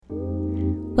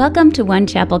Welcome to One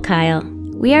Chapel Kyle.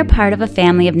 We are part of a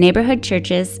family of neighborhood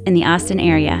churches in the Austin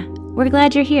area. We're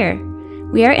glad you're here.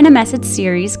 We are in a message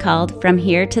series called From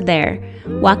Here to There,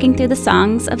 walking through the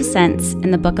songs of ascents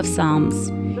in the book of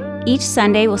Psalms. Each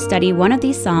Sunday we'll study one of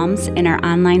these psalms in our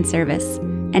online service,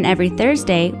 and every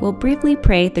Thursday we'll briefly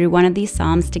pray through one of these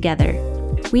psalms together.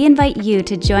 We invite you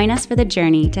to join us for the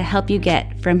journey to help you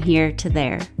get from here to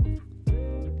there.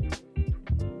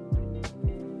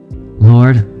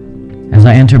 Lord, as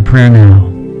I enter prayer now,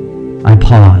 I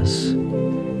pause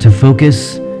to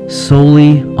focus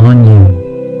solely on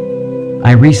you.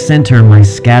 I recenter my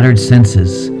scattered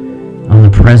senses on the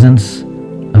presence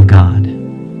of God.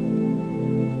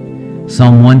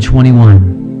 Psalm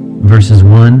 121, verses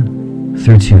 1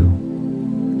 through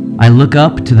 2. I look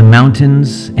up to the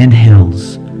mountains and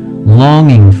hills,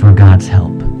 longing for God's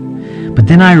help. But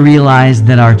then I realize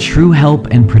that our true help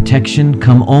and protection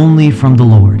come only from the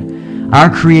Lord, our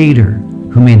Creator,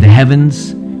 who made the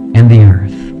heavens and the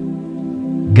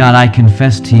earth. God, I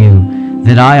confess to you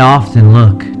that I often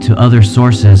look to other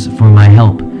sources for my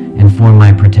help and for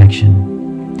my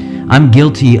protection. I'm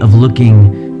guilty of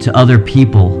looking to other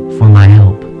people for my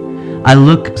help. I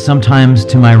look sometimes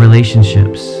to my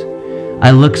relationships.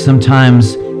 I look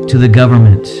sometimes to the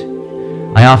government.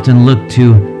 I often look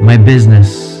to my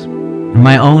business and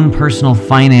my own personal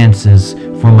finances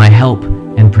for my help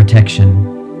and protection.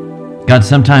 God,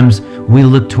 sometimes we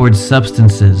look towards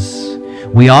substances.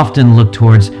 We often look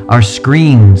towards our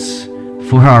screens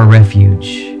for our refuge.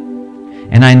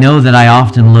 And I know that I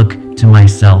often look to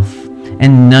myself,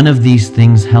 and none of these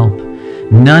things help.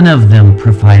 None of them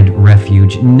provide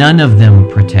refuge. None of them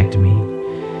protect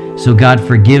me. So God,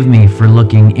 forgive me for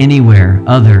looking anywhere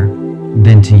other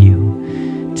than to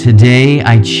you. Today,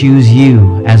 I choose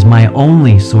you as my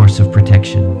only source of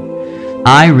protection.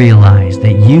 I realize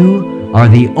that you are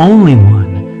the only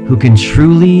one who can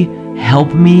truly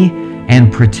help me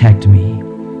and protect me.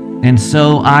 And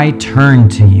so I turn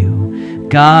to you.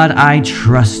 God, I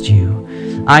trust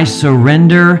you. I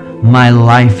surrender my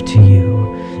life to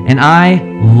you, and I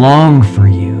long for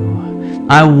you.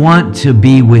 I want to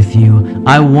be with you.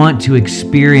 I want to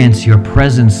experience your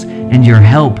presence and your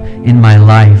help in my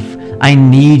life. I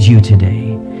need you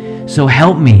today. So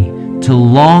help me to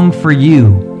long for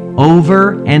you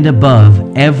over and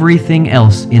above everything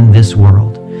else in this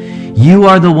world. You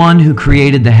are the one who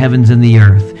created the heavens and the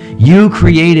earth. You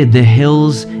created the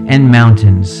hills and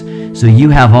mountains. So you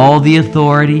have all the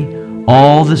authority,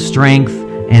 all the strength,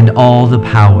 and all the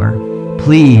power.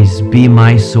 Please be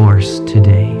my source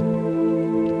today.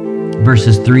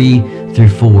 Verses 3 through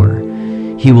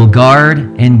 4. He will guard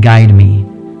and guide me,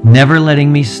 never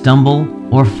letting me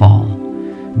stumble or fall.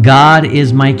 God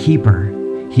is my keeper.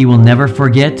 He will never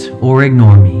forget or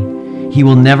ignore me. He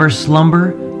will never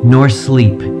slumber nor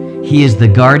sleep. He is the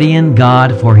guardian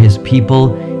God for his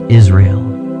people, Israel.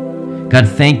 God,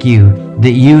 thank you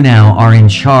that you now are in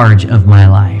charge of my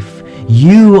life.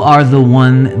 You are the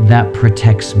one that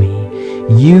protects me.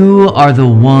 You are the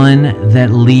one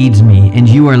that leads me, and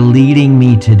you are leading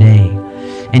me today.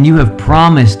 And you have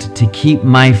promised to keep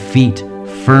my feet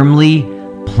firmly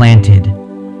planted.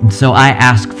 And so I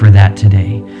ask for that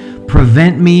today.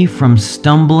 Prevent me from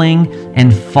stumbling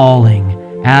and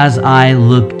falling as I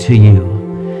look to you.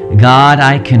 God,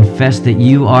 I confess that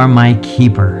you are my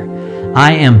keeper.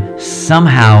 I am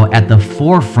somehow at the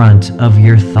forefront of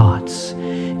your thoughts.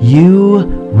 You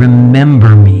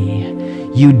remember me.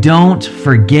 You don't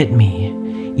forget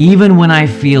me, even when I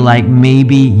feel like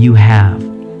maybe you have.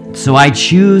 So I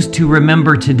choose to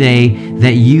remember today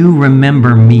that you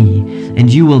remember me, and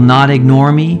you will not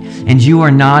ignore me, and you are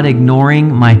not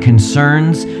ignoring my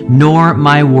concerns nor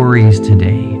my worries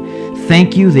today.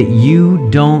 Thank you that you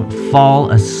don't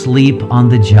fall asleep on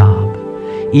the job.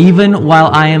 Even while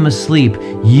I am asleep,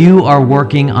 you are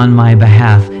working on my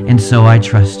behalf, and so I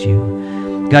trust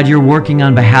you. God, you're working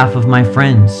on behalf of my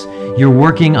friends. You're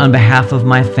working on behalf of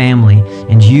my family,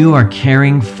 and you are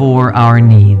caring for our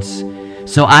needs.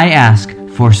 So I ask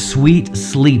for sweet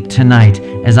sleep tonight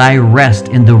as I rest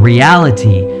in the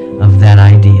reality of that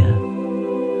idea.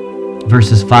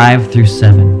 Verses 5 through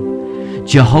 7.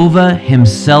 Jehovah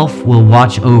himself will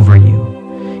watch over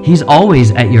you. He's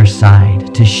always at your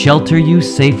side to shelter you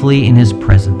safely in his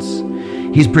presence.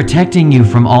 He's protecting you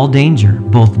from all danger,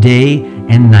 both day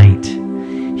and night.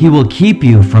 He will keep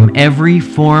you from every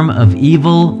form of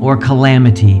evil or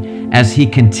calamity as he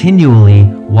continually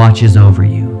watches over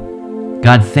you.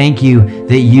 God, thank you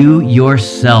that you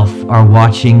yourself are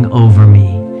watching over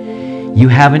me. You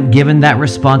haven't given that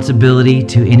responsibility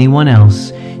to anyone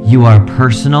else. You are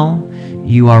personal,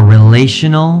 you are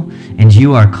relational, and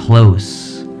you are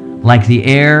close. like the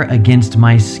air against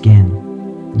my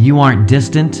skin. You aren't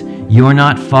distant. You're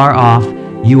not far off.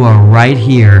 You are right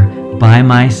here by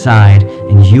my side,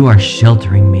 and you are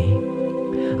sheltering me.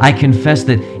 I confess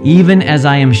that even as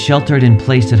I am sheltered and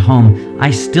placed at home, I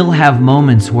still have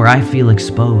moments where I feel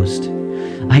exposed.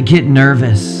 I get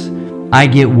nervous. I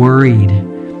get worried.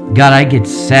 God, I get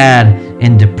sad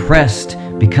and depressed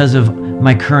because of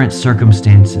my current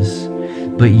circumstances.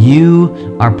 But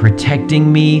you are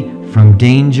protecting me from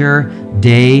danger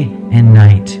day and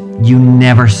night. You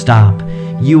never stop.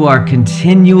 You are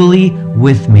continually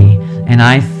with me, and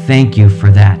I thank you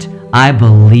for that. I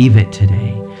believe it today.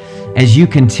 As you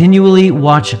continually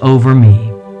watch over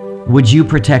me, would you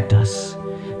protect us?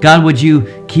 God, would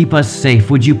you keep us safe?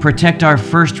 Would you protect our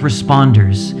first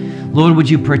responders? Lord, would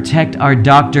you protect our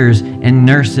doctors and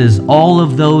nurses, all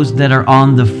of those that are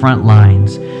on the front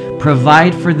lines?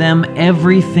 Provide for them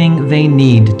everything they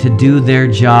need to do their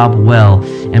job well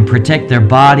and protect their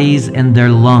bodies and their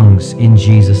lungs in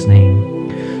Jesus'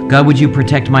 name. God, would you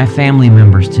protect my family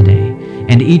members today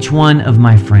and each one of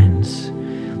my friends?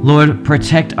 Lord,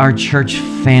 protect our church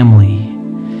family.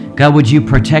 God, would you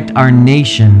protect our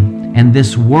nation and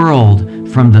this world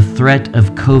from the threat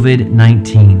of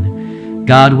COVID-19?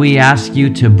 God, we ask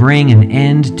you to bring an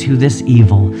end to this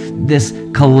evil, this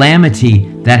calamity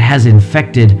that has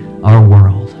infected our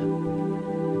world.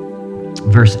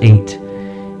 Verse 8,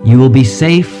 you will be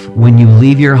safe when you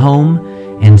leave your home,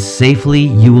 and safely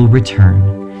you will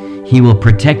return. He will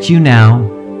protect you now,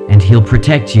 and he'll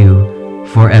protect you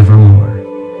forevermore.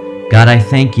 God, I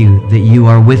thank you that you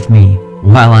are with me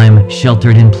while I'm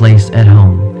sheltered in place at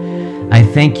home. I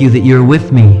thank you that you're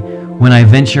with me when I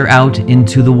venture out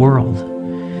into the world.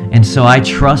 And so I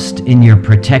trust in your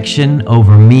protection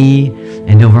over me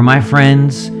and over my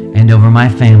friends and over my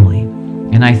family.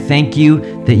 And I thank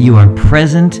you that you are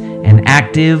present and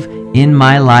active in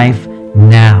my life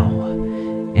now.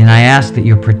 And I ask that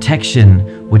your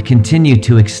protection would continue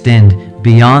to extend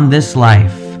beyond this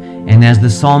life, and as the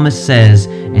psalmist says,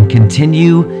 and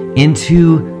continue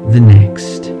into the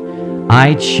next.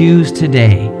 I choose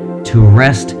today to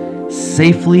rest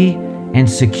safely and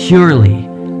securely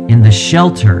in the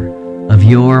shelter of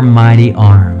your mighty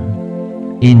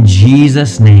arm. In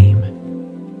Jesus' name,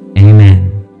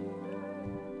 amen.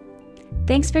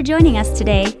 Thanks for joining us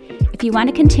today. If you want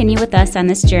to continue with us on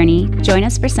this journey, join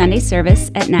us for Sunday service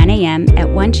at 9 a.m. at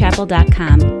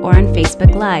onechapel.com or on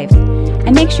Facebook Live.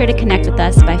 And make sure to connect with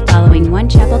us by following One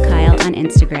Chapel Kyle on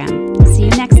Instagram. See you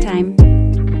next time.